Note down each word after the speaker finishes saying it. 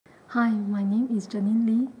Hi, my name is Janine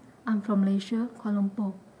Lee. I'm from Malaysia, Kuala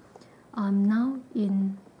Lumpur. I'm now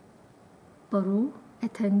in Peru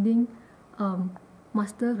attending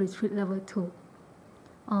Master Retreat Level 2.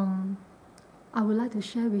 I would like to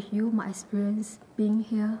share with you my experience being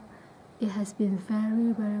here. It has been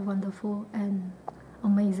very, very wonderful and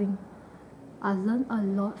amazing. I learned a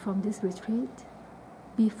lot from this retreat.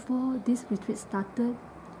 Before this retreat started,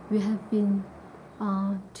 we have been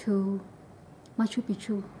to Machu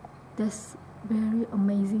Picchu. That's very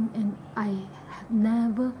amazing, and I have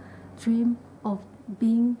never dreamed of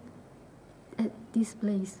being at this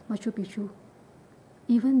place, Machu Picchu.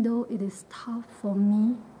 Even though it is tough for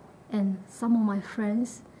me and some of my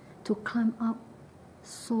friends to climb up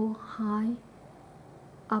so high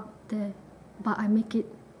up there, but I make it,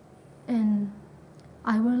 and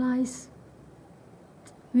I realize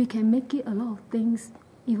we can make it a lot of things.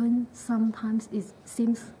 Even sometimes it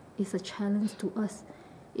seems it's a challenge to us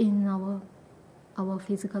in our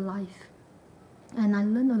physical life. And I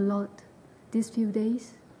learned a lot these few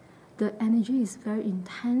days. The energy is very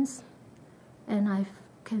intense, and I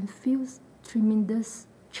can feel tremendous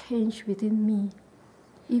change within me.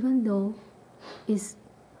 Even though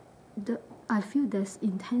I feel there's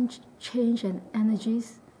intense change and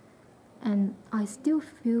energies, and I still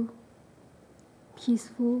feel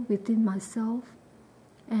peaceful within myself,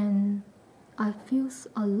 and I feel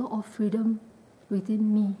a lot of freedom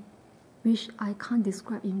within me, which I can't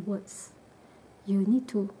describe in words. You need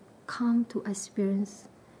to come to experience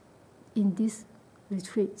in this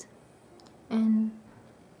retreat. And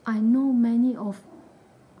I know many of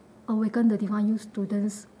Awaken the Divine Youth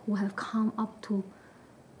students who have come up to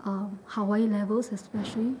Hawaii levels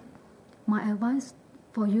especially. My advice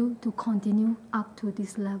for you to continue up to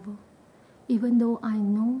this level. Even though I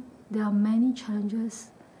know there are many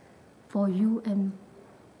challenges for you and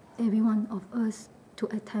every one of us to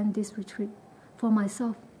attend this retreat. For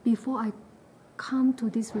myself, before I come to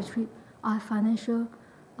this retreat, I have financial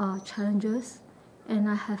challenges, and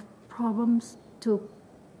I have problems to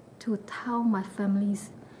tell my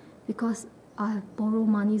families, because I have borrowed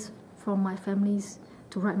money from my families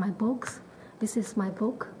to write my books. This is my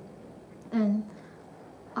book, and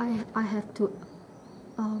I have to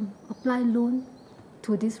apply loan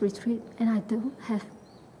to this retreat, and I don't have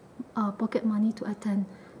pocket money to attend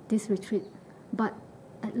this retreat. But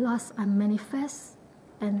at last I manifest,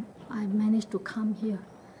 and I managed to come here,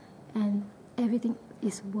 and everything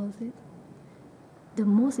is worth it. The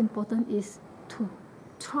most important is to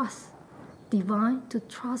trust divine, to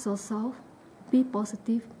trust yourself, be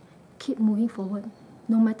positive, keep moving forward.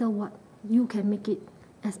 No matter what, you can make it.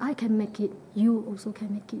 As I can make it, you also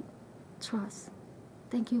can make it. Trust.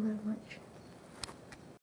 Thank you very much.